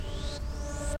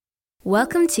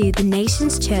Welcome to the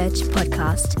Nations Church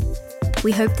podcast.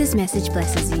 We hope this message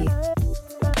blesses you.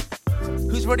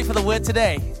 Who's ready for the word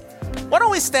today? Why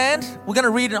don't we stand? We're going to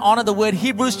read and honor the word,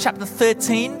 Hebrews chapter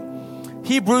 13.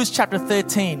 Hebrews chapter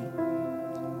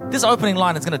 13. This opening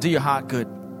line is going to do your heart good.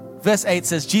 Verse 8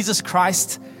 says, Jesus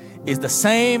Christ is the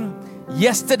same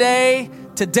yesterday,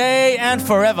 today, and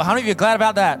forever. How many of you are glad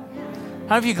about that?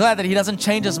 How many of you are glad that He doesn't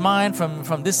change His mind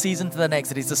from this season to the next?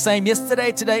 That He's the same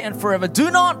yesterday, today, and forever. Do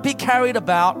not be carried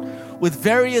about with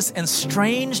various and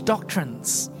strange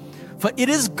doctrines. For it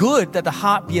is good that the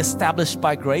heart be established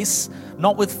by grace,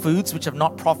 not with foods which have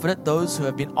not profited those who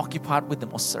have been occupied with them,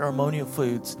 or ceremonial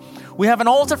foods. We have an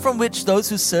altar from which those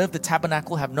who serve the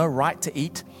tabernacle have no right to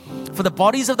eat. For the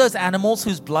bodies of those animals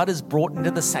whose blood is brought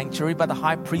into the sanctuary by the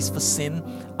high priest for sin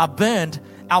are burned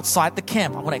outside the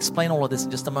camp. I'm going to explain all of this in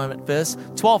just a moment. Verse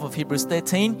 12 of Hebrews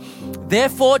 13.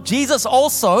 Therefore, Jesus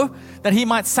also, that He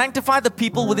might sanctify the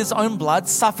people with His own blood,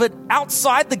 suffered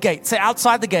outside the gate. Say,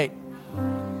 outside the gate.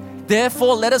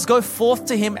 Therefore, let us go forth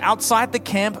to Him outside the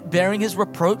camp, bearing His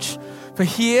reproach. For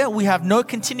here we have no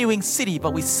continuing city,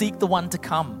 but we seek the one to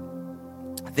come.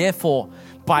 Therefore,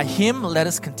 by Him let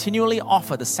us continually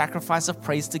offer the sacrifice of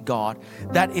praise to God.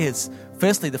 That is,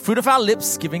 firstly, the fruit of our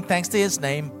lips, giving thanks to His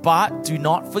name. But do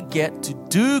not forget to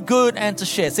do good and to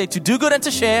share. Say, to do good and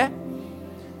to share.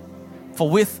 For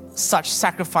with such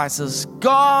sacrifices,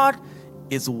 God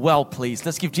is well pleased.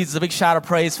 Let's give Jesus a big shout of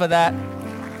praise for that.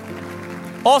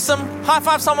 Awesome. High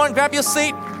five someone. Grab your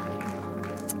seat.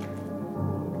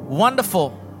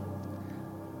 Wonderful.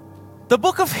 The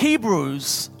book of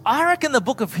Hebrews, I reckon the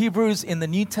book of Hebrews in the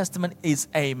New Testament is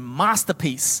a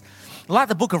masterpiece. Like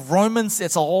the book of Romans,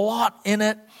 it's a lot in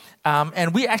it.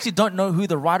 And we actually don't know who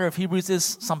the writer of Hebrews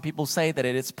is. Some people say that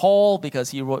it is Paul because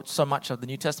he wrote so much of the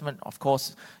New Testament. Of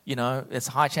course, you know, it's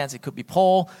a high chance it could be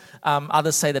Paul.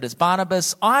 Others say that it's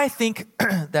Barnabas. I think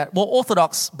that,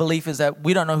 Orthodox belief is that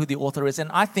we don't know who the author is.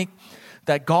 And I think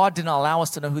that God didn't allow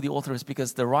us to know who the author is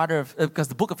because because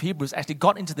the book of Hebrews actually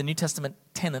got into the New Testament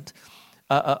tenet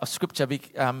of Scripture,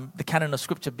 the canon of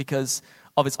Scripture, because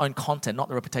of its own content, not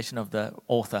the reputation of the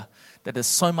author. That there's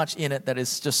so much in it that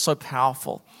is just so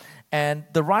powerful. And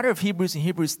the writer of Hebrews in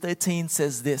Hebrews 13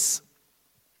 says this: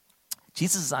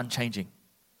 Jesus is unchanging.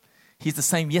 He's the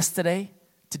same yesterday,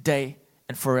 today,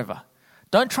 and forever.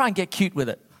 Don't try and get cute with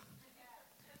it.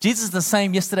 Jesus is the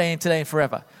same yesterday and today and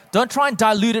forever. Don't try and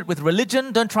dilute it with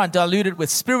religion. Don't try and dilute it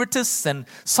with spiritists and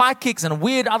psychics and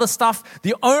weird other stuff.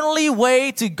 The only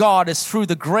way to God is through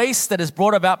the grace that is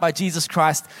brought about by Jesus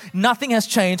Christ. Nothing has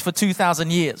changed for 2,000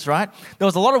 years, right? There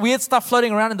was a lot of weird stuff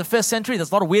floating around in the first century.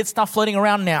 There's a lot of weird stuff floating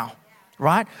around now,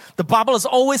 right? The Bible has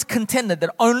always contended that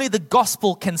only the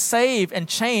gospel can save and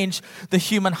change the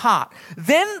human heart.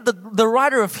 Then the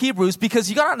writer of Hebrews, because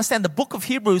you got to understand the book of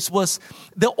Hebrews was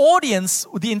the audience,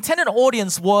 the intended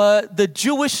audience were the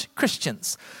Jewish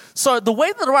Christians. So the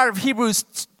way that the writer of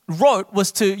Hebrews wrote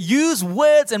was to use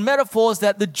words and metaphors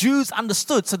that the Jews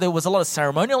understood. So there was a lot of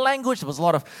ceremonial language. There was a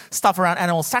lot of stuff around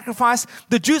animal sacrifice.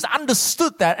 The Jews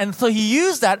understood that. And so he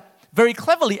used that very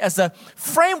cleverly as a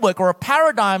framework or a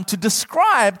paradigm to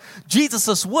describe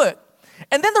Jesus' work.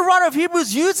 And then the writer of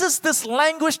Hebrews uses this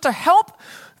language to help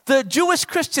the Jewish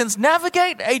Christians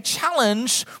navigate a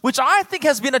challenge, which I think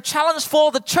has been a challenge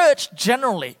for the church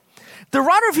generally. The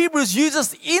writer of Hebrews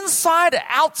uses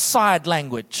inside-outside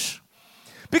language.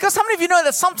 Because how many of you know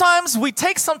that sometimes we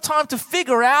take some time to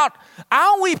figure out,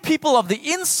 are we people of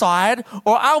the inside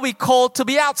or are we called to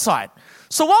be outside?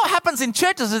 So what happens in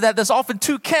churches is that there's often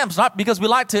two camps, right? Because we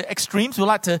like to extremes. We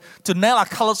like to nail our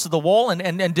colors to the wall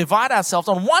and divide ourselves.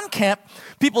 On one camp,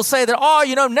 people say that,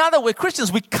 now that we're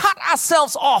Christians, we cut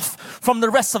ourselves off from the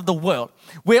rest of the world.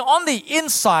 We're on the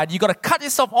inside. You got to cut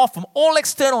yourself off from all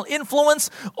external influence,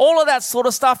 all of that sort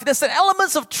of stuff. There's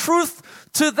elements of truth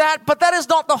to that, but that is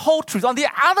not the whole truth. On the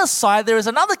other side, there is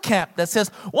another camp that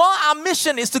says, our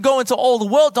mission is to go into all the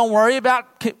world. Don't worry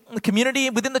about the community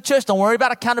within the church. Don't worry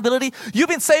about accountability. You've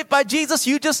been saved by Jesus.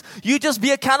 You just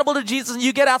be accountable to Jesus and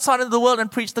you get outside into the world and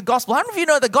preach the gospel. How many of you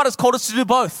know that God has called us to do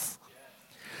both?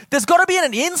 There's got to be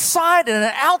an inside and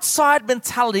an outside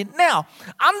mentality. Now,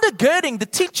 undergirding the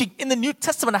teaching in the New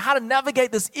Testament of how to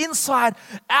navigate this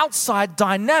inside-outside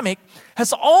dynamic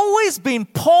has always been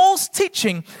Paul's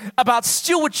teaching about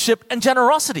stewardship and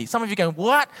generosity. Some of you are going,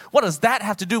 what? What does that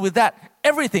have to do with that?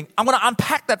 Everything. I'm going to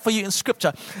unpack that for you in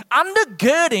Scripture.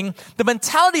 Undergirding the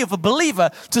mentality of a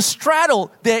believer to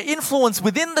straddle their influence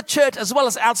within the church as well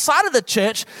as outside of the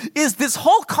church is this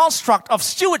whole construct of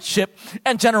stewardship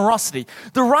and generosity.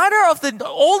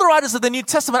 All the writers of the New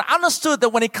Testament understood that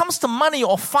when it comes to money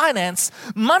or finance,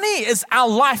 money is our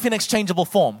life in exchangeable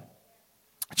form.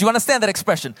 Do you understand that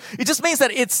expression? It just means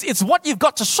that it's what you've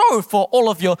got to show for all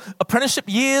of your apprenticeship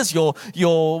years, your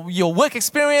work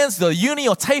experience, the uni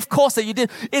or TAFE course that you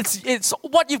did. It's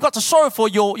what you've got to show for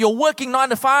your working 9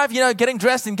 to 5, getting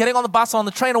dressed and getting on the bus or on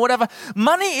the train or whatever.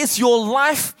 Money is your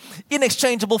life in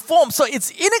exchangeable form. So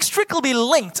it's inextricably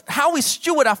linked. How we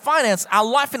steward our finance, our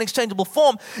life in exchangeable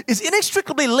form, is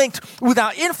inextricably linked with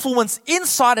our influence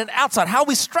inside and outside, how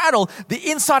we straddle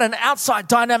the inside and outside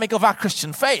dynamic of our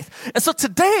Christian faith. And so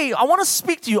today, I want to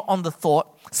speak to you on the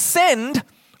thought, send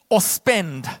or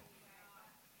spend.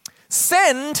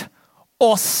 Send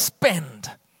or spend.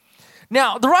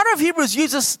 Now, the writer of Hebrews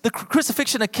uses the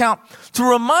crucifixion account to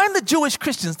remind the Jewish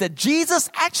Christians that Jesus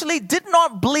actually did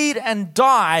not bleed and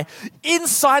die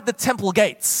inside the temple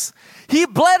gates. He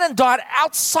bled and died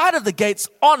outside of the gates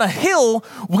on a hill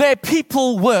where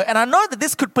people were. And I know that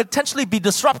this could potentially be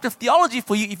disruptive theology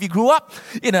for you if you grew up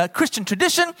in a Christian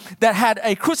tradition that had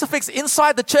a crucifix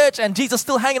inside the church and Jesus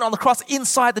still hanging on the cross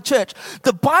inside the church.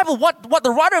 The Bible, what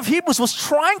the writer of Hebrews was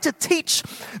trying to teach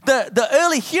the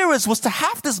early hearers was to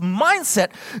have this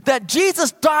mindset that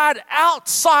Jesus died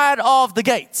outside of the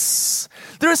gates.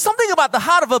 There is something about the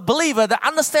heart of a believer that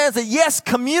understands that yes,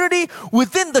 community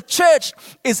within the church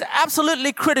is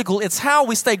absolutely critical. It's how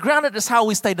we stay grounded. It's how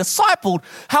we stay discipled.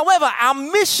 However, our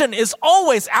mission is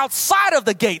always outside of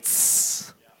the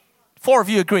gates. 4 of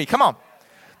you agree. Come on.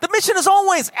 The mission is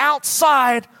always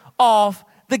outside of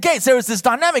the gates. There is this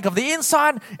dynamic of the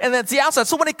inside and then the outside.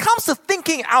 So when it comes to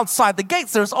thinking outside the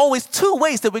gates, there's always 2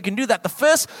 ways that we can do that. The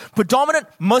first predominant,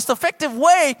 most effective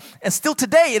way, and still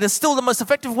today it is still the most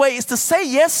effective way, is to say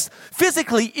yes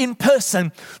physically in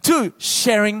person to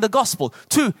sharing the gospel,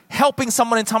 to helping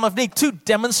someone in time of need, to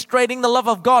demonstrating the love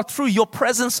of God through your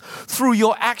presence, through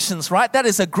your actions, right? That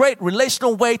is a great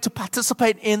relational way to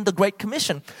participate in the Great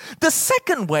Commission. The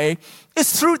second way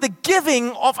is through the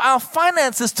giving of our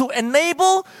finances to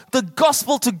enable the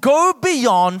gospel to go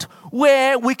beyond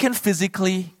where we can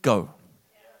physically go.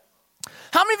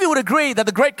 How many of you would agree that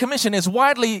the Great Commission is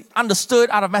widely understood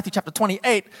out of Matthew chapter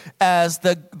 28 as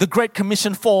the Great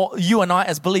Commission for you and I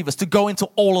as believers to go into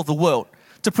all of the world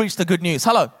to preach the good news?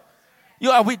 Hello.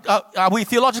 Are we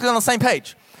theologically on the same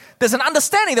page? There's an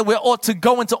understanding that we ought to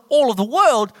go into all of the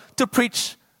world to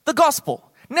preach the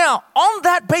gospel. Now, on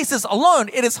that basis alone,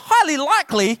 it is highly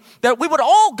likely that we would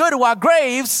all go to our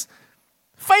graves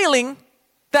failing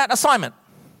that assignment.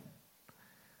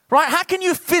 Right? How can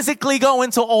you physically go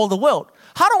into all the world?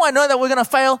 How do I know that we're going to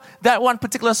fail that one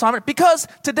particular assignment? Because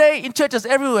today in churches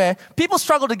everywhere, people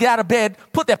struggle to get out of bed,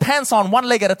 put their pants on 1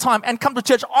 leg at a time, and come to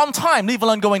church on time, leave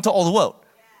alone going to all the world.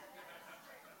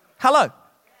 Hello?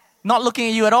 Not looking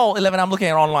at you at all, 11, I'm looking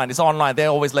at online. It's online. They're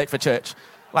always late for church.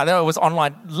 Like they're always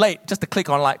online late just to click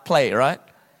on like play, right?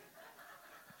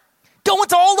 Go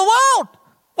into all the world.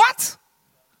 What?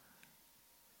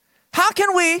 How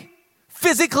can we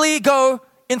physically go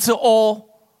into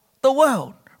all the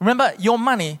world? Remember, your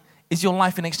money is your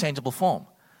life in exchangeable form.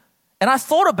 And I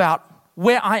thought about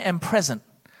where I am present.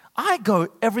 I go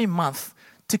every month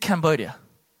to Cambodia,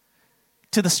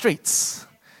 to the streets.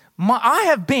 I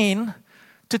have been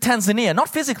to Tanzania, not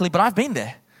physically, but I've been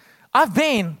there. I've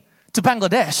been to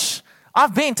Bangladesh.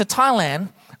 I've been to Thailand.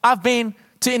 I've been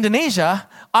to Indonesia.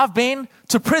 I've been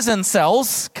to prison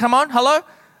cells. Come on, hello?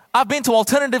 I've been to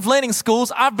alternative learning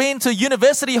schools. I've been to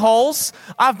university halls.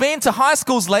 I've been to high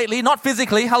schools lately, not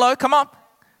physically. Hello, come on.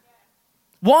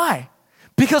 Why?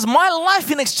 Because my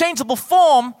life in exchangeable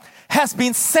form has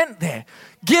been sent there.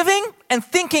 Giving and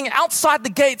thinking outside the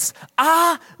gates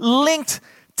are linked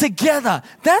together.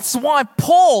 That's why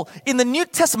Paul in the New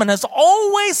Testament has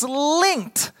always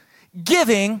linked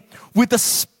giving with the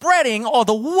spreading or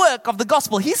the work of the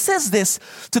gospel. He says this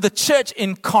to the church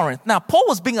in Corinth. Now, Paul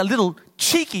was being a little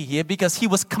cheeky here because he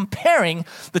was comparing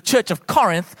the church of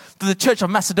Corinth to the church of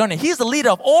Macedonia. He's the leader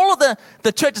of all of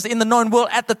the churches in the known world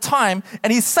at the time,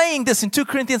 and he's saying this in 2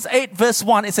 Corinthians 8 verse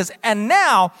 1. It says, "And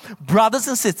now, brothers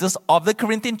and sisters of the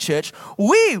Corinthian church,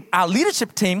 we, our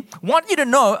leadership team, want you to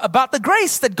know about the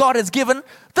grace that God has given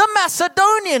the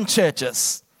Macedonian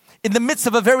churches. In the midst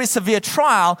of a very severe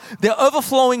trial, their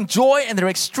overflowing joy and their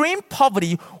extreme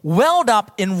poverty welled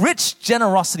up in rich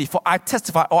generosity. For I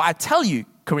testify, or I tell you,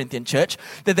 Corinthian church,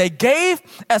 that they gave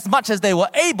as much as they were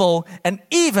able and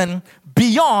even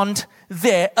beyond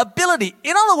their ability."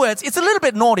 In other words, it's a little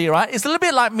bit naughty, right? It's a little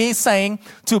bit like me saying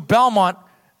to Belmont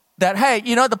that, hey,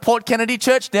 you know the Port Kennedy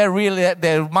church, they're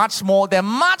much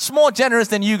more generous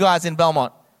than you guys in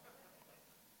Belmont.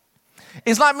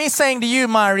 It's like me saying to you,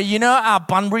 Mari, you know our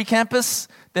Bunbury campus,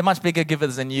 they're much bigger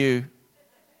givers than you.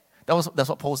 That's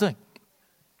what Paul's doing.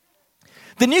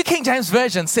 The New King James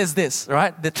Version says this,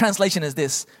 right? The translation is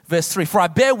this, verse 3. For I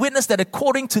bear witness that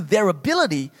according to their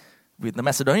ability, with the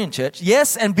Macedonian church,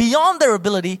 yes, and beyond their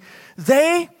ability,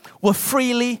 they were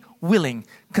freely willing.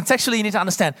 Contextually, you need to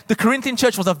understand, the Corinthian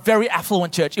church was a very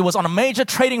affluent church. It was on a major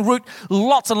trading route.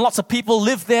 Lots and lots of people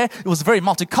lived there. It was very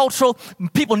multicultural.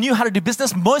 People knew how to do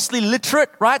business, mostly literate,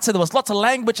 right? So there was lots of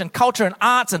language and culture and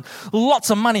arts and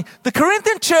lots of money. The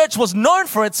Corinthian church was known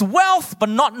for its wealth, but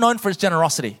not known for its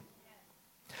generosity.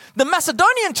 The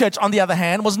Macedonian church, on the other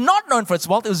hand, was not known for its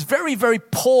wealth. It was a very, very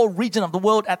poor region of the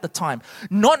world at the time.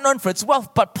 Not known for its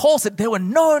wealth, but Paul said they were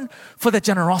known for their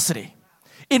generosity.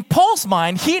 In Paul's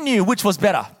mind, he knew which was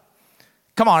better.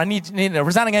 Come on, I need a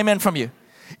resounding amen from you.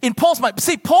 In Paul's mind,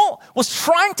 see, Paul was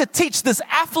trying to teach this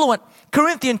affluent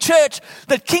Corinthian church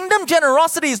that kingdom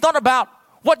generosity is not about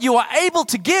what you are able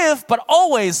to give, but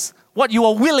always what you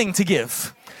are willing to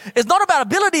give. It's not about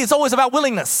ability, it's always about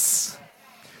willingness.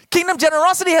 Kingdom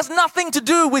generosity has nothing to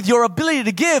do with your ability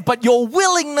to give, but your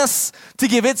willingness to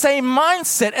give. It's a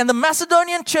mindset. And the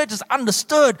Macedonian churches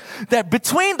understood that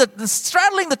between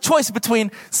straddling the choice between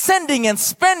sending and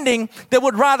spending, they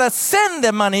would rather send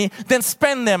their money than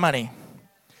spend their money.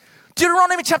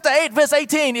 Deuteronomy chapter 8, verse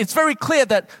 18, it's very clear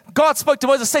that God spoke to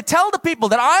Moses, say, tell the people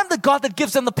that I am the God that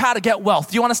gives them the power to get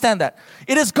wealth. Do you understand that?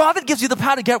 It is God that gives you the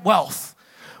power to get wealth.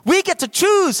 We get to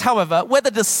choose, however, whether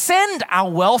to send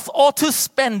our wealth or to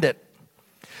spend it.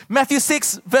 Matthew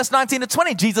 6, verse 19 to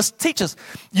 20, Jesus teaches,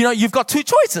 you've got two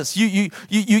choices.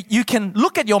 You can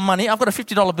look at your money. I've got a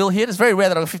 $50 bill here. It's very rare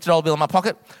that I have a $50 bill in my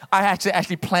pocket. I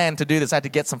actually planned to do this. I had to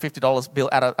get some $50 bill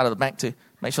out of the bank to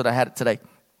make sure that I had it today.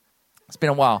 It's been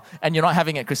a while. And you're not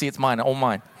having it, Chrissy. It's mine, all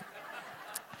mine.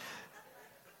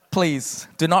 Please,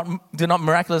 do not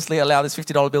miraculously allow this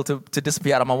 $50 bill to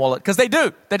disappear out of my wallet. Because they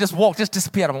do. They just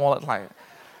disappear out of my wallet. Like,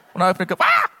 when I open it,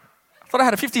 I thought I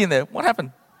had a 50 in there. What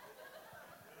happened?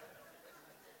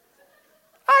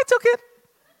 I took it.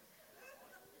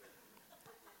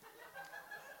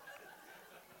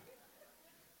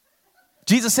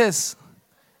 Jesus says,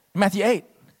 Matthew 8,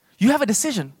 you have a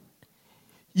decision.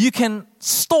 You can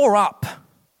store up,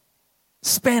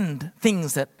 spend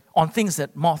on things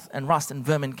that moth and rust and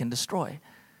vermin can destroy.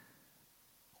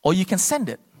 Or you can send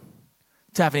it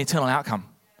to have an eternal outcome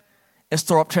and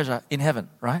store up treasure in heaven,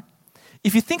 right?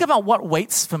 If you think about what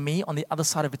waits for me on the other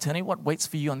side of eternity, what waits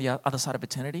for you on the other side of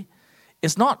eternity,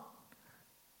 it's not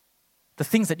the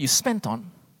things that you spent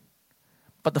on,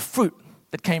 but the fruit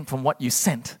that came from what you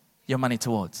sent your money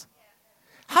towards.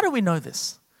 How do we know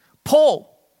this?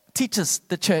 Paul teaches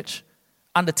the church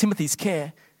under Timothy's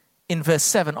care. In verse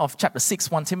 7 of chapter 6,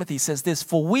 1 Timothy says this,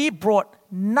 for we brought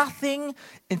nothing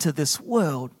into this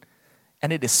world,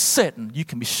 and it is certain, you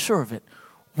can be sure of it,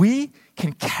 we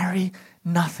can carry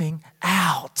nothing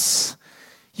out.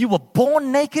 You were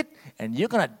born naked, and you're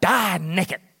going to die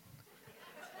naked.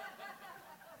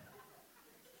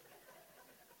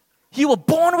 You were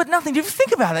born with nothing. Do you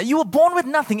think about that? You were born with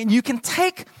nothing, and you can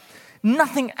take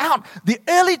nothing out. The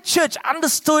early church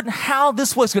understood how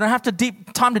this works. We don't have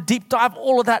time to deep dive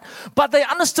all of that. But they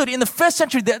understood in the first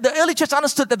century, the early church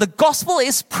understood that the gospel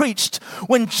is preached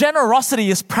when generosity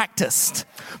is practiced.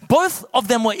 Both of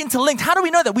them were interlinked. How do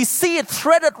we know that? We see it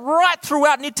threaded right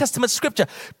throughout New Testament scripture.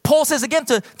 Paul says again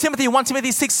to Timothy, 1 Timothy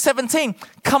 6:17,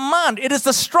 command. It is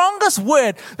the strongest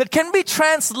word that can be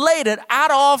translated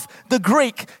out of the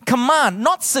Greek. Command,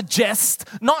 not suggest,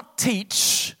 not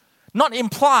teach, not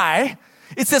imply.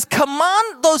 It says,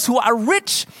 command those who are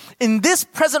rich in this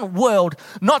present world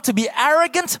not to be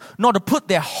arrogant, nor to put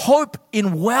their hope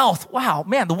in wealth. Wow,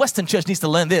 man, the Western church needs to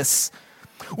learn this.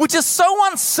 Which is so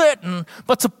uncertain,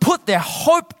 but to put their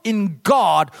hope in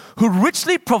God, who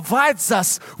richly provides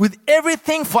us with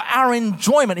everything for our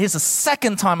enjoyment. Here's the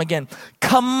second time again.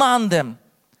 Command them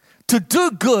to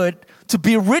do good, to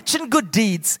be rich in good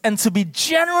deeds, and to be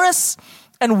generous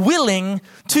and willing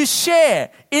to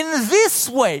share. In this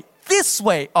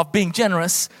way of being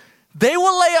generous, they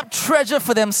will lay up treasure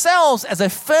for themselves as a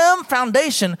firm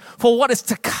foundation for what is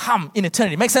to come in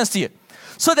eternity. Makes sense to you?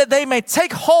 So that they may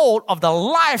take hold of the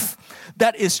life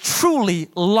that is truly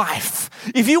life.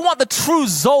 If you want the true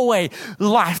Zoe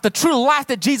life, the true life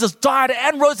that Jesus died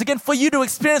and rose again for you to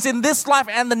experience in this life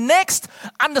and the next,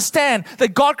 understand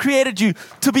that God created you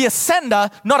to be a sender,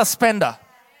 not a spender.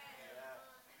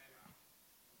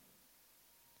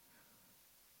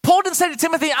 Paul didn't say to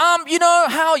Timothy,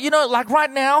 like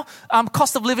right now,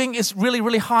 cost of living is really,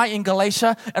 really high in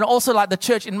Galatia, and also like the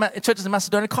churches in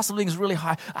Macedonia, cost of living is really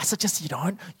high. I suggest you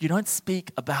don't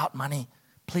speak about money,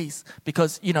 please,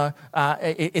 because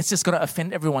it's just going to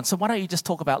offend everyone. So why don't you just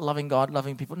talk about loving God,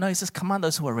 loving people? No, he says, command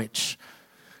those who are rich.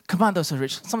 Command those who are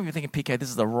rich. Some of you are thinking, PK, this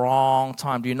is the wrong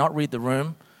time. Do you not read the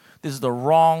room? This is the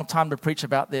wrong time to preach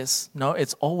about this. No,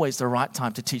 it's always the right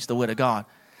time to teach the Word of God.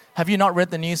 Have you not read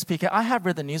the news, PK? I have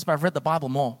read the news, but I've read the Bible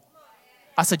more.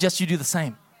 I suggest you do the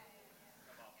same.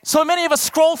 So many of us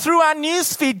scroll through our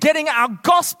news feed getting our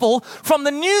gospel from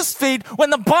the news feed when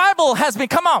the Bible has been,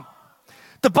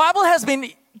 the Bible has been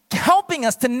helping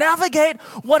us to navigate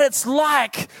what it's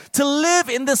like to live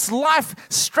in this life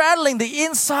straddling the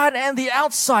inside and the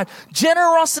outside.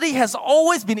 Generosity has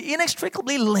always been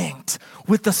inextricably linked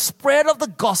with the spread of the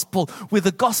gospel, with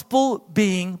the gospel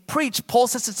being preached. Paul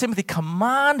says to Timothy,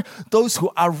 command those who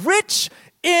are rich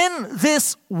in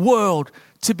this world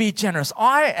to be generous.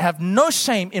 I have no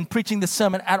shame in preaching this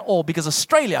sermon at all because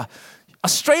Australians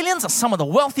are some of the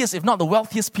wealthiest, if not the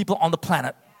wealthiest people on the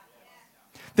planet.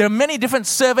 There are many different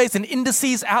surveys and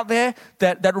indices out there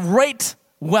that rate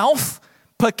wealth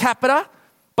per capita.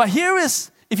 But here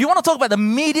is, if you want to talk about the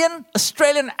median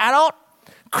Australian adult,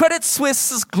 Credit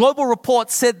Suisse's global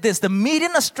report said this: the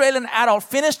median Australian adult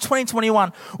finished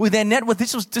 2021 with their net worth,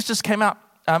 this just came out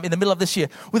in the middle of this year,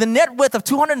 with a net worth of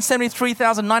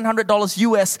 $273,900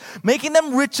 US, making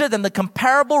them richer than the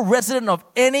comparable resident of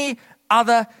any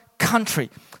other country.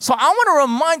 So I want to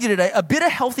remind you today a bit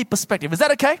of healthy perspective. Is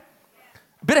that okay?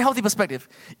 A bit of healthy perspective.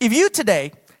 If you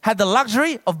today had the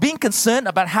luxury of being concerned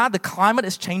about how the climate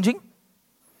is changing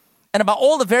and about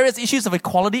all the various issues of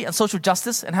equality and social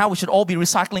justice and how we should all be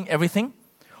recycling everything,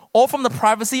 all from the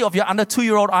privacy of your under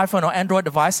 2-year-old iPhone or Android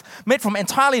device made from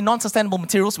entirely non-sustainable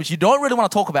materials, which you don't really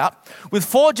want to talk about, with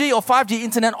 4G or 5G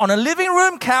internet on a living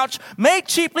room couch made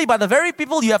cheaply by the very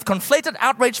people you have conflated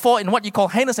outrage for in what you call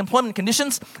heinous employment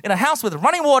conditions, in a house with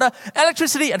running water,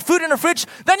 electricity, and food in a fridge,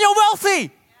 then you're wealthy.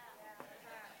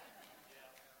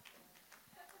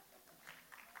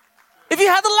 If you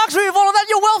had the luxury of all of that,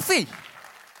 you're wealthy.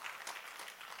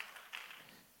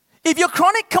 If your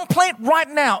chronic complaint right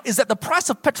now is that the price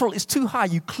of petrol is too high,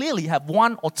 you clearly have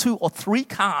 1 or 2 or 3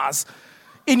 cars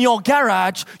in your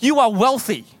garage, you are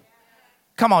wealthy.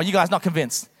 Come on, you guys not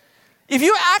convinced? If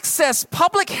you access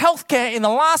public health care in the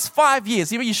last 5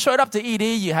 years, you showed up to ED,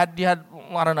 you had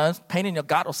I don't know, pain in your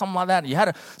gut or something like that, you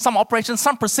had some operation,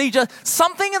 some procedure,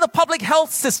 something in the public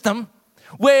health system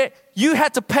where you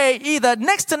had to pay either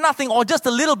next to nothing or just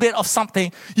a little bit of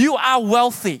something, you are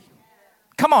wealthy.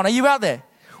 Come on, are you out there?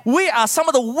 We are some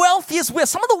of the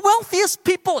wealthiest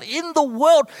people in the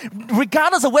world,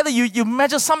 regardless of whether you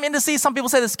measure some indices. Some people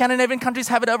say the Scandinavian countries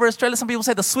have it over Australia. Some people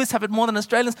say the Swiss have it more than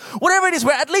Australians. Whatever it is,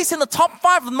 we're at least in the top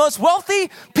 5 of the most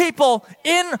wealthy people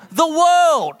in the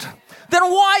world. Then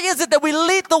why is it that we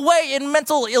lead the way in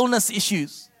mental illness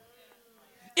issues?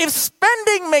 If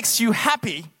spending makes you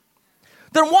happy,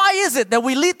 then why is it that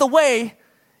we lead the way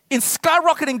in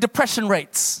skyrocketing depression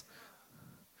rates?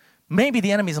 Maybe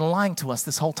the enemy is lying to us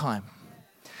this whole time.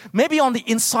 Maybe on the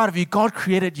inside of you, God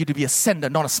created you to be a sender,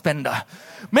 not a spender.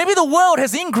 Maybe the world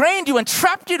has ingrained you and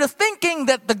trapped you to thinking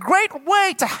that the great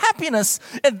way to happiness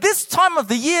at this time of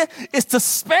the year is to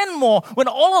spend more, when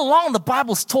all along the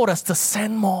Bible's taught us to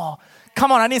send more.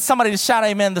 Come on, I need somebody to shout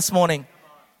amen this morning.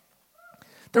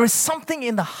 There is something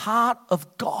in the heart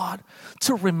of God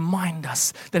to remind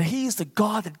us that He is the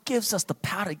God that gives us the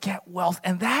power to get wealth.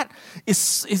 And that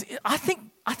is I think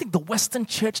the Western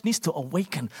church needs to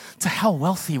awaken to how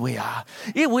wealthy we are.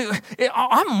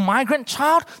 I'm a migrant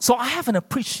child, so I have an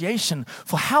appreciation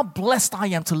for how blessed I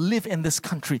am to live in this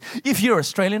country. If you're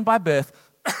Australian by birth,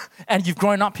 and you've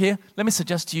grown up here, let me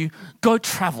suggest to you, go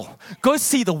travel. Go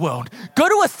see the world. Go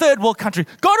to a third world country.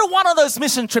 Go to one of those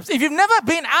mission trips. If you've never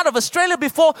been out of Australia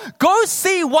before, go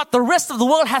see what the rest of the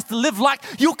world has to live like.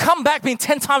 You'll come back being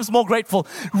 10 times more grateful,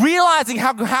 realizing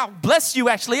how blessed you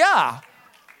actually are.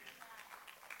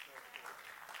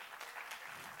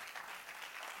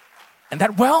 And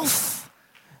that wealth,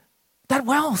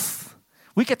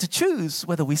 we get to choose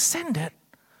whether we send it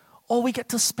or we get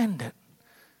to spend it.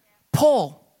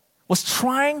 Paul was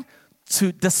trying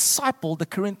to disciple the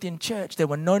Corinthian church. They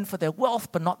were known for their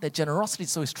wealth, but not their generosity.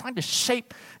 So he's trying to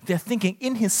shape their thinking.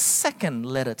 In his second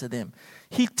letter to them,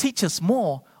 he teaches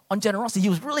more on generosity. He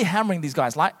was really hammering these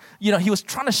guys. He was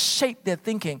trying to shape their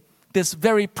thinking. This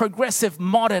very progressive,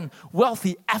 modern,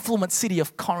 wealthy, affluent city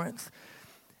of Corinth.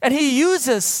 And he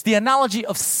uses the analogy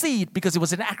of seed because it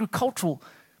was an agricultural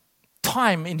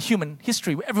time in human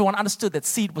history where everyone understood that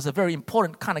seed was a very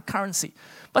important kind of currency.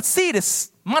 But seed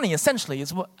is money, essentially.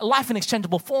 It's a life in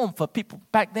exchangeable form for people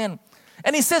back then.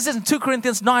 And he says this in 2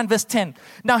 Corinthians 9, verse 10.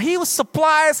 Now he who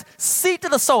supplies seed to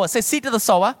the sower, say seed to the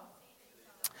sower,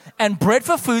 and bread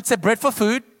for food, say bread for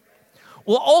food,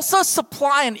 will also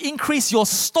supply and increase your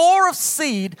store of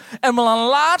seed and will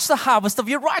enlarge the harvest of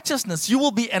your righteousness. You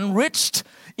will be enriched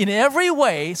in every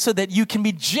way so that you can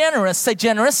be generous, say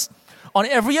generous, on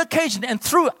every occasion. And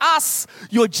through us,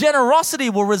 your generosity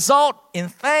will result in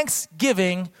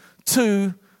thanksgiving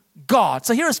to God.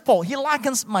 So here is Paul. He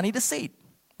likens money to seed,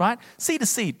 right? Seed to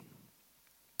seed.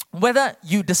 Whether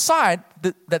you decide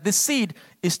that this seed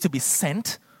is to be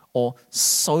sent or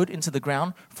sowed into the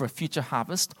ground for a future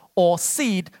harvest, or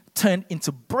seed turned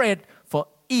into bread for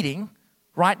eating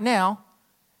right now,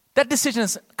 that decision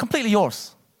is completely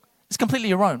yours. It's completely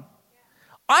your own.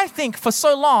 I think for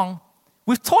so long,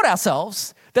 we've taught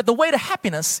ourselves that the way to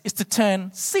happiness is to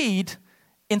turn seed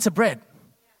into bread.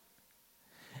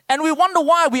 And we wonder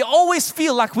why we always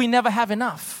feel like we never have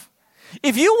enough.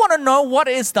 If you want to know what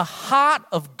is the heart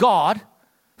of God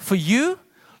for you,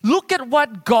 look at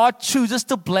what God chooses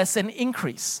to bless and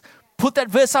increase. Put that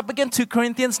verse up again, 2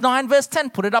 Corinthians 9 verse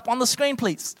 10. Put it up on the screen,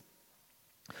 please.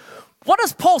 What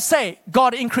does Paul say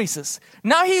God increases?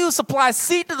 Now he who supplies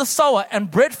seed to the sower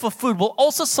and bread for food will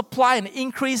also supply and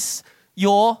increase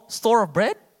your store of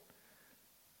bread?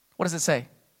 What does it say?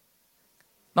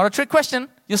 Not a trick question.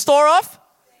 Your store of?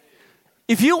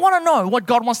 If you want to know what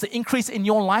God wants to increase in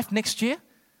your life next year,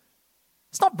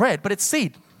 it's not bread, but it's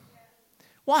seed.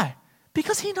 Why?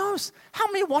 Because He knows. How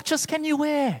many watches can you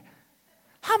wear?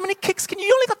 How many kicks can you?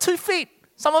 You only got 2 feet.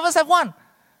 Some of us have 1,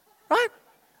 right?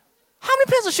 How many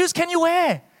pairs of shoes can you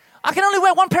wear? I can only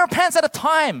wear 1 pair of pants at a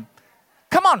time.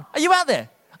 Come on, are you out there?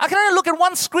 I can only look at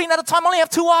 1 screen at a time. I only have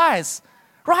 2 eyes,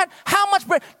 right? How much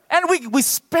bread? And we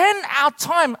spend our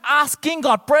time asking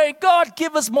God, praying, God,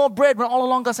 give us more bread. When all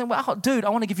along God's saying, well, dude, I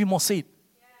want to give you more seed.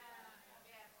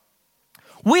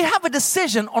 We have a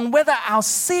decision on whether our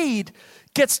seed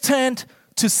gets turned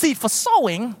to seed for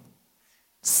sowing,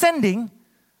 sending,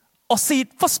 or seed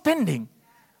for spending,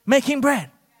 making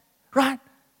bread, right?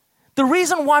 The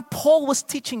reason why Paul was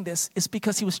teaching this is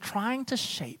because he was trying to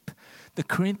shape the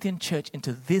Corinthian church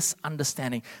into this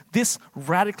understanding. This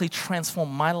radically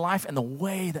transformed my life and the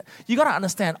way that, you got to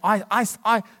understand,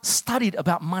 I studied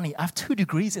about money. I have 2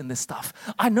 degrees in this stuff.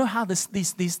 I know how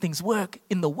these things work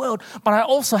in the world, but I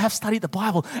also have studied the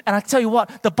Bible. And I tell you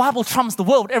what, the Bible trumps the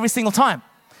world every single time.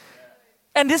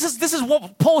 And this is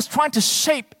what Paul's trying to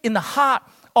shape in the heart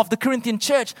of the Corinthian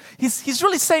church. He's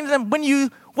really saying to them, when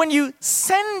you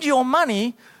send your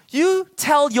money, you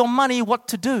tell your money what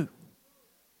to do.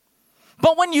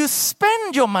 But when you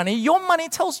spend your money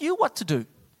tells you what to do.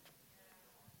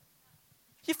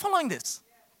 You following this?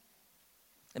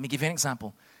 Let me give you an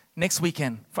example. Next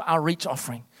weekend, for our reach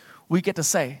offering, we get to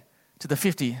say to the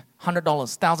 $50, $100, $1,000,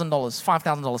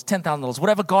 $5,000, $10,000,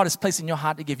 whatever God has placed in your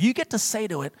heart to give, you get to say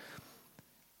to it,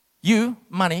 you,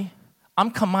 money, I'm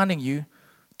commanding you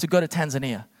to go to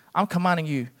Tanzania. I'm commanding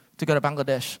you to go to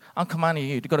Bangladesh. I'm commanding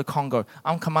you to go to Congo.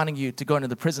 I'm commanding you to go into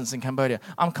the prisons in Cambodia.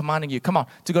 I'm commanding you, come on,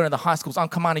 to go to the high schools. I'm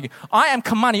commanding you. I am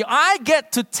commanding you. I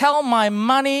get to tell my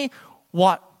money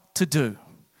what to do.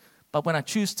 But when I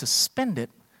choose to spend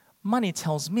it, money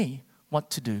tells me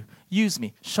what to do. Use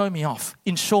me, show me off,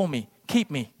 insure me, keep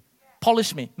me,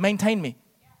 polish me, maintain me.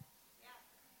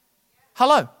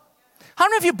 Hello? How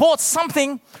many of you bought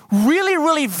something really,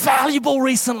 really valuable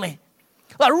recently?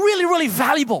 Like really, really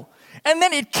valuable. And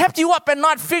then it kept you up at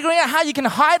night figuring out how you can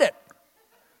hide it,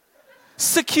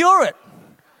 secure it.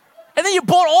 And then you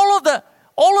bought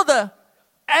all of the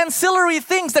ancillary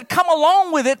things that come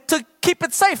along with it to keep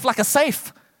it safe, like a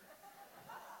safe.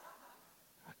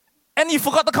 And you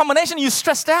forgot the combination, you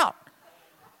stressed out.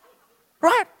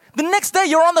 Right? The next day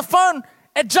you're on the phone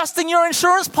adjusting your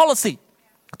insurance policy,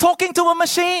 talking to a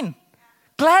machine,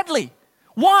 gladly.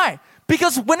 Why?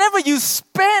 Because whenever you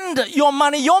spend your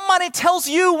money tells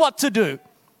you what to do.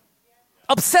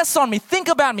 Obsess on me, think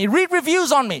about me, read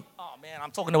reviews on me. Oh man,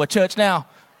 I'm talking to a church now.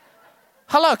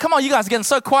 Hello, come on, you guys are getting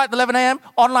so quiet at 11 a.m.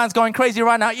 Online's going crazy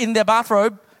right now in their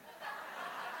bathrobe.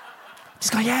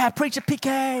 Just go, yeah, preach it,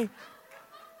 PK.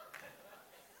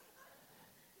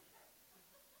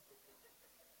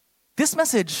 This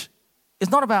message is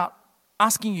not about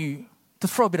asking you to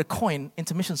throw a bit of coin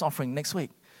into missions offering next week.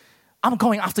 I'm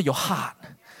going after your heart.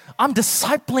 I'm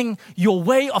discipling your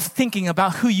way of thinking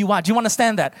about who you are. Do you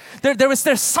understand that?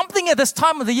 There's something at this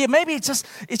time of the year. Maybe it's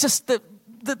just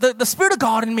the Spirit of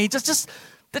God in me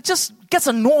that just gets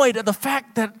annoyed at the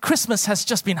fact that Christmas has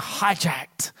just been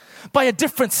hijacked by a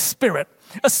different spirit.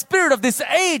 A spirit of this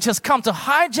age has come to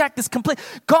hijack this complete.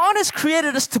 God has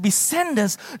created us to be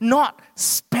senders, not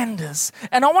spenders.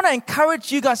 And I want to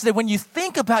encourage you guys today, when you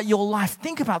think about your life,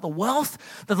 think about the wealth,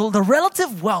 the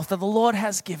relative wealth that the Lord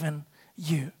has given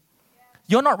you.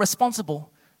 You're not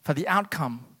responsible for the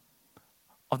outcome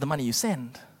of the money you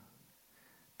send.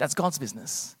 That's God's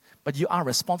business. But you are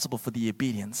responsible for the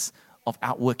obedience of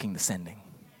outworking the sending.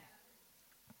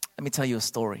 Let me tell you a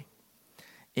story.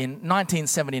 In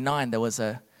 1979, there was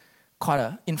quite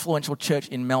an influential church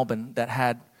in Melbourne that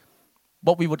had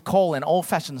what we would call an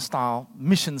old-fashioned style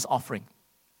missions offering.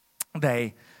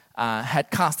 They had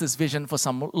cast this vision for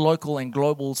some local and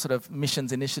global sort of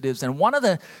missions initiatives. And one of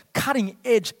the cutting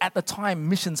edge at the time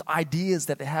missions ideas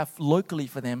that they have locally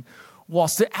for them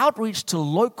was to outreach to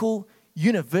local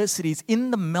universities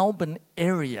in the Melbourne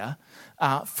area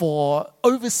for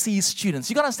overseas students.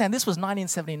 You got to understand, this was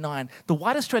 1979. The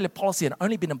White Australia policy had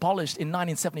only been abolished in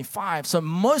 1975. So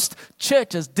most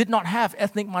churches did not have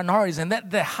ethnic minorities, and that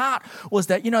their heart was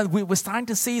that, we were starting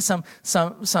to see some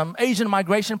Asian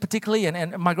migration, particularly,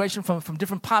 and migration from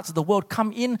different parts of the world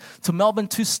come in to Melbourne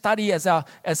to study as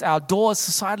our doors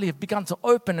societally have begun to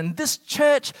open. And this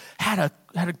church had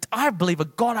I believe, a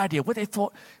God idea where they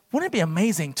thought, wouldn't it be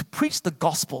amazing to preach the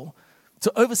gospel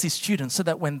to overseas students so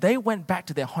that when they went back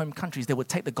to their home countries, they would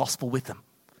take the gospel with them?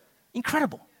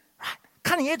 Incredible, right?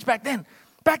 Cutting edge back then.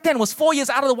 Back then, it was 4 years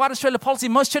out of the White Australia policy.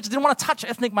 Most churches didn't want to touch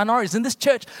ethnic minorities. And this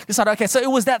church decided, okay, so it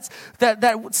was that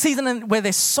season where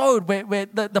they sowed, where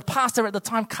the pastor at the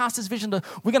time cast his vision to,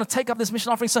 we're going to take up this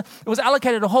mission offering. So it was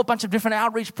allocated a whole bunch of different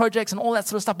outreach projects and all that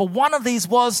sort of stuff. But one of these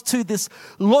was to this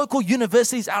local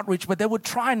university's outreach where they would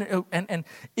try and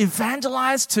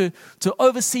evangelize to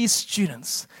overseas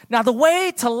students. Now, the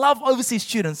way to love overseas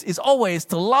students is always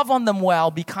to love on them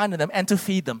well, be kind to them, and to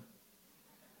feed them.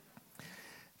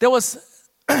 There was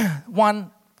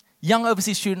one young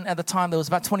overseas student at the time that was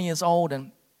about 20 years old,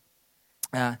 and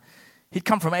he'd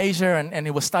come from Asia, and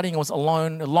he was studying, was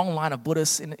alone, a long line of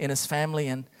Buddhists in his family,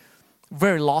 and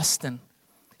very lost. And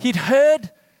he'd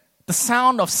heard the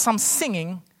sound of some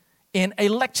singing in a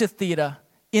lecture theatre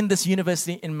in this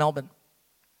university in Melbourne.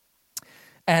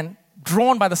 And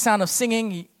drawn by the sound of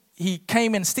singing, he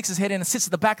came in, sticks his head in, and sits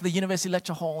at the back of the university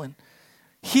lecture hall, and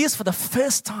hears for the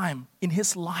first time in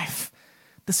his life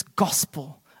this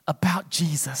gospel about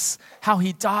Jesus, how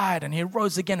he died and he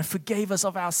rose again and forgave us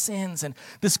of our sins, and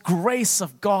this grace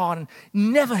of God, and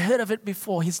never heard of it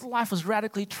before. His life was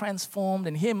radically transformed,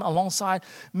 and him alongside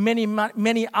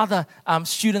many other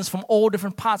students from all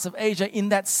different parts of Asia in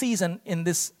that season, in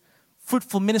this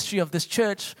fruitful ministry of this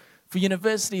church for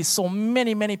universities, saw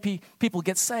many people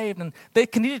get saved, and they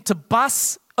continued to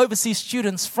bus overseas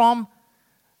students from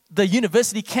the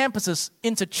university campuses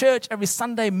into church every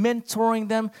Sunday, mentoring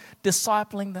them,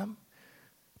 discipling them.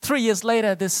 3 years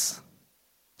later, this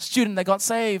student that got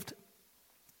saved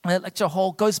at the lecture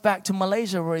hall goes back to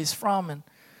Malaysia, where he's from, and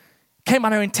came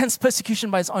under intense persecution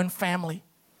by his own family.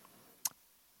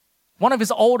 One of his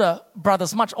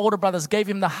much older brothers, gave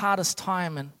him the hardest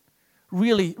time and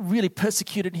really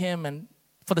persecuted him, and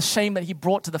for the shame that he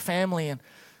brought to the family, and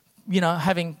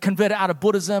having converted out of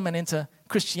Buddhism and into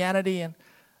Christianity. And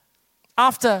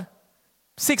after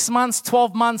 6 months,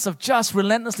 12 months of just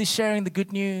relentlessly sharing the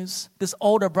good news, this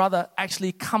older brother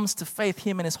actually comes to faith.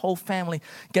 Him and his whole family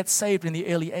get saved in the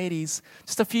early 80s.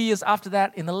 Just a few years after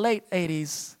that, in the late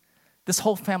 80s, this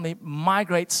whole family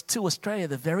migrates to Australia,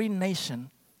 the very nation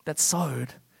that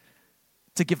sowed,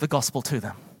 to give the gospel to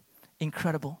them.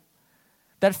 Incredible.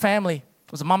 That family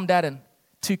was a mum, dad, and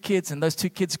 2 kids, and those 2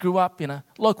 kids grew up in a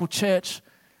local church.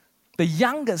 The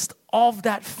youngest of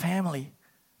that family,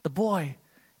 the boy,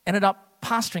 ended up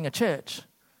pastoring a church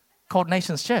called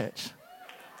Nations Church.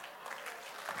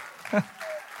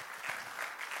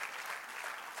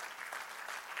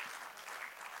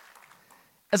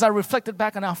 As I reflected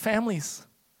back on our family's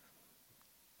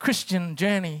Christian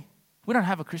journey, we don't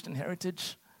have a Christian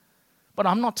heritage, but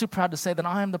I'm not too proud to say that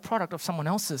I am the product of someone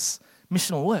else's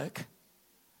missional work.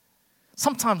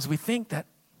 Sometimes we think that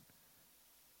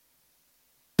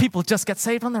people just get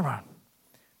saved on their own.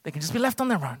 They can just be left on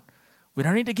their own. We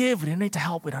don't need to give. We don't need to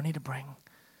help. We don't need to bring.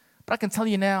 But I can tell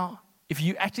you now, if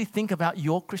you actually think about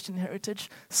your Christian heritage,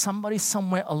 somebody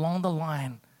somewhere along the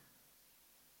line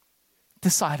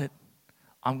decided,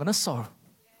 I'm going to sow.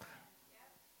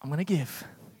 I'm going to give.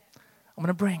 I'm going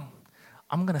to bring.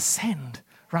 I'm going to send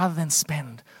rather than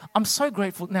spend. I'm so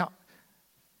grateful. Now,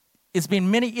 it's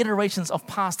been many iterations of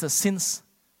pastors since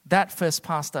that first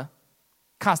pastor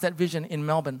cast that vision in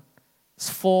Melbourne.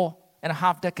 It's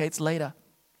 4.5 decades later.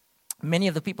 Many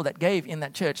of the people that gave in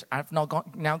that church are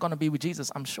now going to be with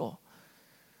Jesus, I'm sure.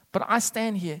 But I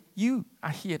stand here, you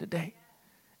are here today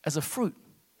as a fruit.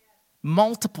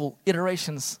 Multiple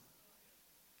iterations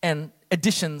and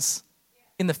additions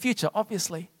in the future,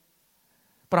 obviously.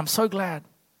 But I'm so glad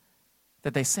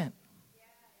that they sent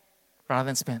rather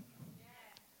than spent.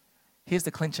 Here's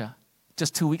the clincher.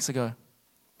 Just 2 weeks ago,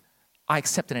 I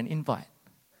accepted an invite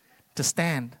to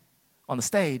stand on the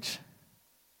stage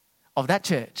of that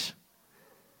church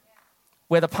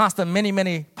where the pastor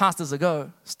many pastors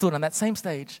ago stood on that same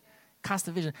stage, cast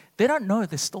a vision. They don't know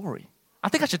this story. I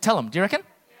think I should tell them. Do you reckon?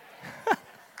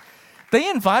 They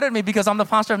invited me because I'm the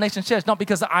pastor of Nations Church, not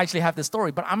because I actually have this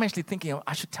story, but I'm actually thinking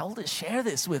I should share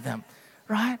this with them,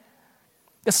 right?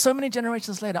 There's so many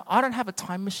generations later. I don't have a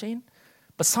time machine,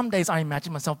 but some days I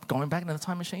imagine myself going back into the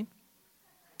time machine,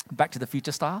 Back to the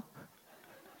Future style.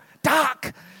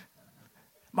 Dark!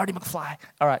 Marty McFly.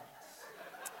 All right.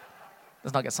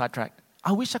 Let's not get sidetracked.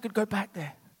 I wish I could go back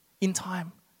there in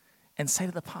time and say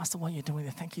to the pastor, what you're doing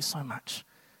there, thank you so much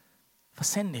for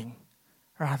sending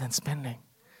rather than spending.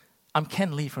 I'm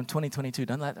Ken Lee from 2022.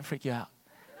 Don't let that freak you out.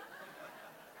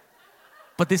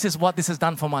 But this is what this has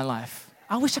done for my life.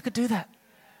 I wish I could do that.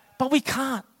 But we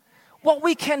can't. What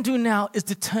we can do now is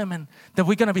determine that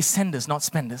we're going to be senders, not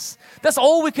spenders. That's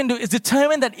all we can do is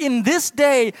determine that in this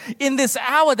day, in this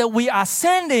hour, that we are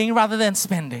sending rather than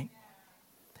spending.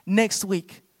 Next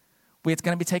week, we're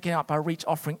going to be taking up our Reach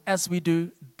offering as we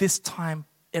do this time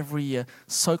every year.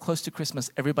 So close to Christmas,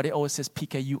 everybody always says,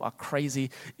 PK, you are crazy.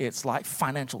 It's like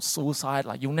financial suicide.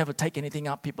 Like you'll never take anything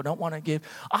up. People don't want to give.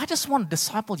 I just want to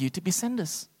disciple you to be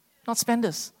senders, not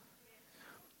spenders.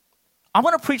 I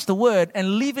want to preach the word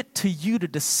and leave it to you to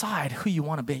decide who you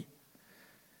want to be.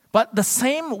 But the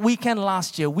same weekend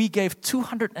last year, we gave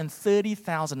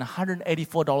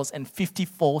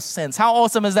 $230,184.54. How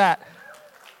awesome is that?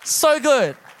 So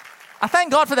good. I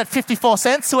thank God for that 54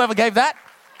 cents, whoever gave that.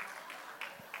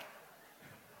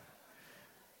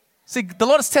 See, the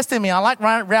Lord is testing me. I like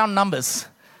round numbers.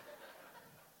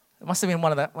 It must have been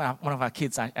one of our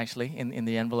kids, actually, in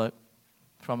the envelope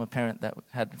from a parent that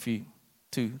had a few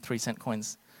 2-3 cent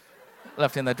coins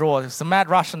left in the drawer. It's a mad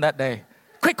rush on that day.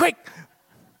 Quick!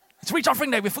 It's Reach Offering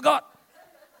Day. We forgot.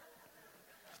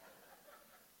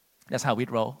 That's how we'd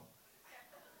roll.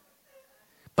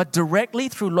 But directly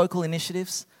through local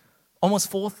initiatives,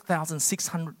 almost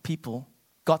 4,600 people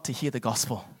got to hear the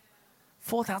gospel.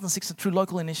 4,600 through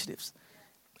local initiatives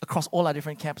across all our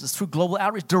different campuses, through global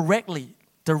outreach, directly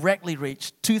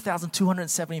reached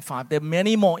 2,275. There are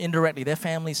many more indirectly, their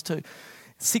families too.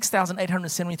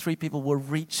 6,873 people were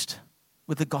reached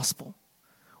with the gospel.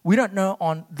 We don't know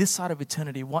on this side of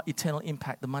eternity what eternal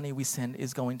impact the money we send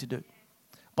is going to do.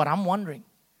 But I'm wondering,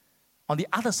 on the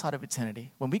other side of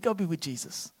eternity, when we go be with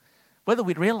Jesus, whether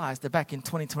we'd realize that back in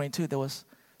 2022, there was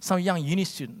some young uni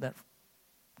student that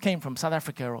came from South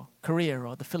Africa or Korea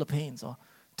or the Philippines or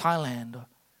Thailand or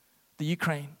the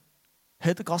Ukraine,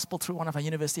 heard the gospel through one of our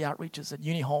university outreaches at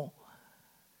Uni Hall,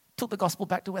 took the gospel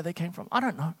back to where they came from. I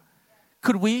don't know.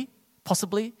 Could we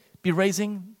possibly be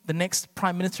raising the next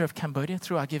Prime Minister of Cambodia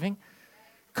through our giving?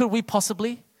 Could we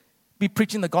possibly be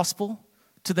preaching the gospel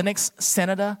to the next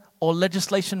senator or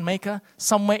legislation maker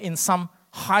somewhere in some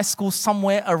high school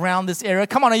somewhere around this area?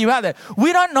 Come on, are you out there?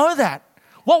 We don't know that.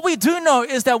 What we do know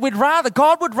is that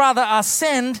God would rather us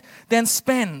send than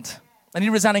spend. I need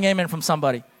a resounding amen from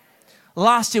somebody.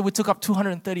 Last year, we took up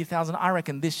 230,000. I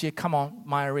reckon this year, come on,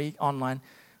 Myri, online,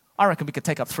 I reckon we could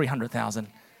take up 300,000.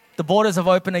 The borders have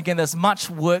opened again. There's much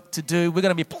work to do. We're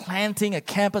going to be planting a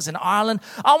campus in Ireland.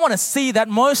 I want to see that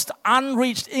most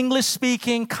unreached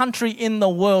English-speaking country in the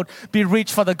world be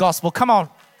reached for the gospel. Come on.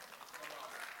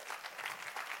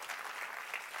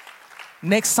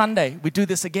 Next Sunday, we do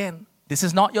this again. This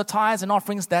is not your tithes and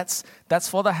offerings. That's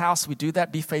for the house. We do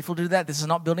that. Be faithful to do that. This is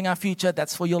not building our future.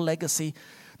 That's for your legacy.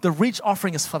 The Reach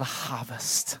offering is for the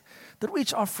harvest. The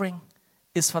Reach offering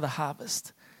is for the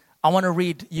harvest. I want to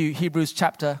read you Hebrews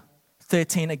chapter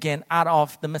 13 again out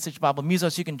of the Message Bible.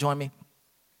 Musos, you can join me.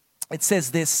 It says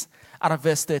this out of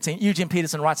verse 13. Eugene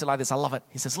Peterson writes it like this. I love it.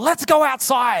 He says, let's go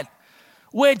outside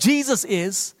where Jesus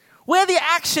is, where the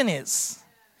action is.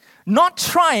 Not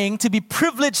trying to be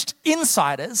privileged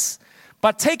insiders,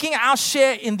 but taking our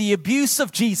share in the abuse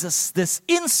of Jesus. This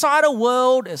insider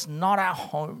world is not our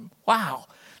home. Wow,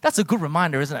 that's a good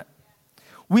reminder, isn't it?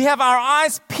 We have our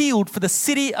eyes peeled for the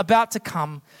city about to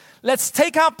come. Let's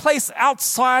take our place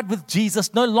outside with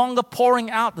Jesus, no longer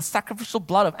pouring out the sacrificial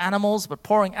blood of animals, but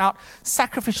pouring out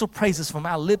sacrificial praises from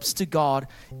our lips to God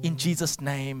in Jesus'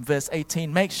 name. Verse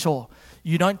 18, make sure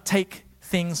you don't take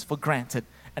things for granted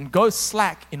and go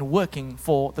slack in working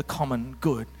for the common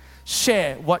good.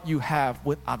 Share what you have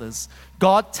with others.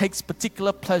 God takes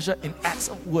particular pleasure in acts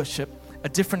of worship, a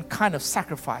different kind of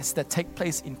sacrifice that take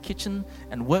place in kitchen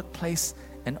and workplace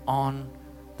and on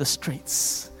the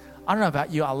streets. I don't know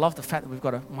about you, I love the fact that we've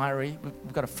got a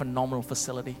phenomenal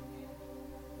facility.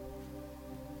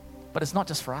 But it's not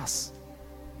just for us.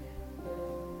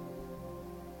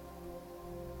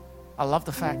 I love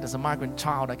the fact as a migrant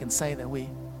child I can say that we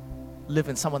live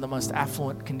in some of the most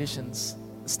affluent conditions,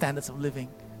 standards of living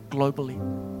globally.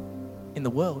 in the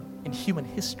world, in human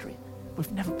history.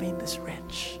 We've never been this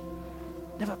rich.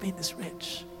 Never been this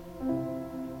rich.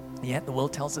 Yet the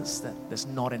world tells us that there's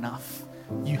not enough.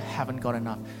 You haven't got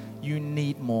enough. You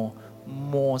need more.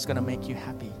 More is going to make you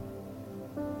happy.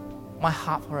 My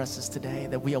heart for us is today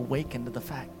that we awaken to the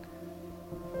fact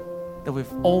that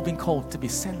we've all been called to be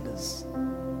senders,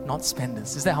 not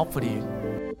spenders. Is that helpful to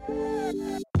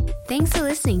you? Thanks for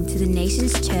listening to the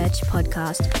Nations Church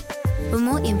podcast. For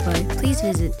more info, please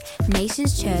visit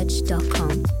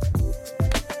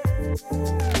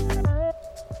nationschurch.com.